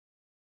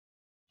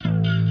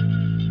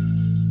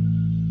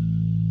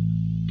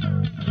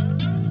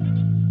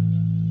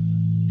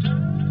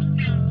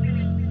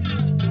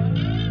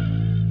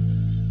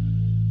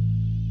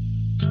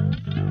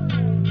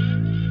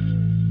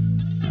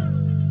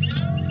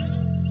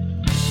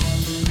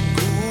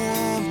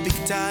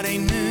bikta dig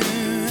nu.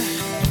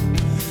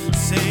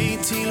 Säg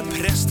till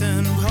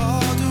prästen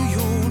vad du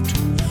gjort.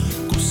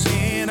 Gå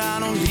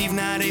sedan och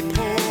livnär dig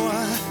på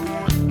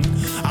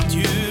att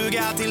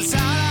ljuga tills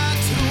alla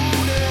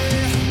tror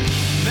det.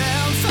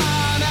 Vem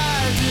fan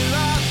är du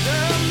att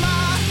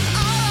döma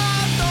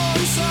alla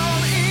de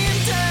som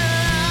inte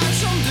är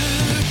som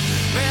du?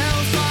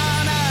 Vem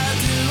fan är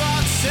du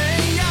att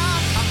säga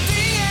att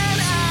ingen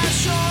är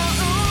så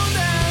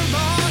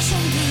underbar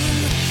som du?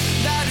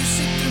 Där du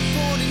sitter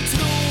på din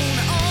tron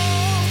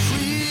av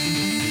skit.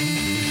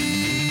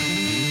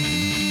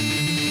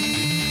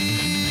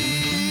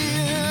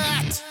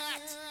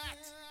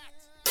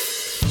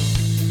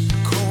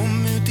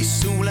 Kom ut i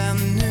solen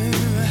nu.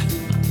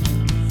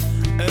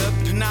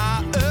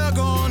 Öppna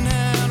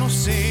ögonen och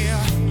se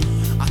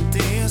att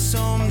det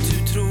som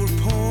du tror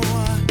på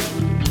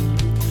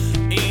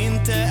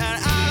inte är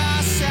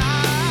alla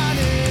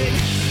sanning.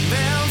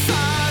 Vem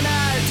fan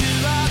är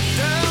du att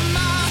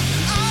döma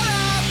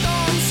alla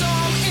de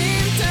som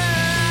inte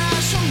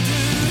är som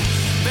du?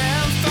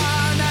 Vem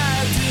fan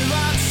är du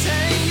att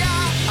säga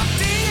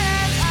att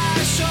ingen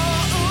är så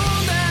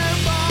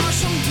underbar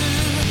som du?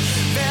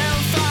 Vem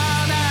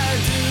fan är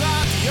du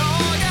att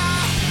jaga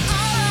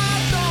alla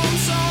de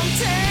som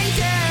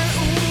tänker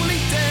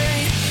olikt dig?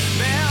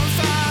 Vem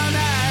fan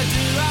är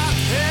du att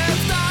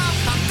hävda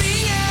att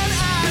ingen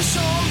är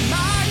så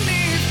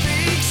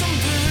magnifik som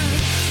du?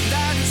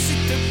 Där du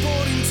sitter på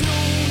din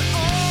tron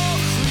av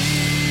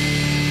skit.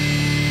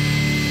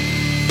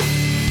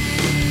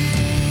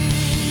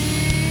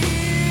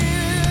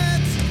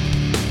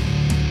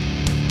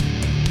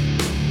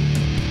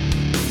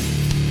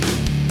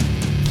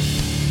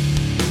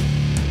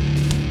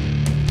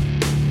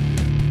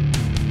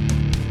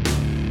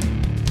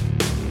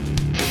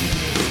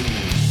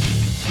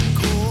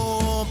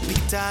 Gå och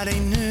bikta dig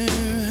nu.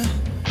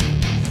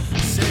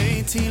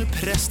 Säg till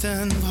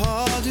prästen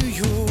vad du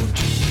gjort.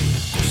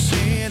 Och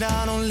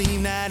sedan och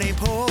livnär dig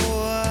på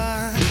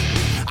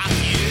att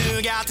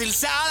ljuga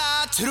tills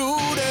alla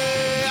tror det.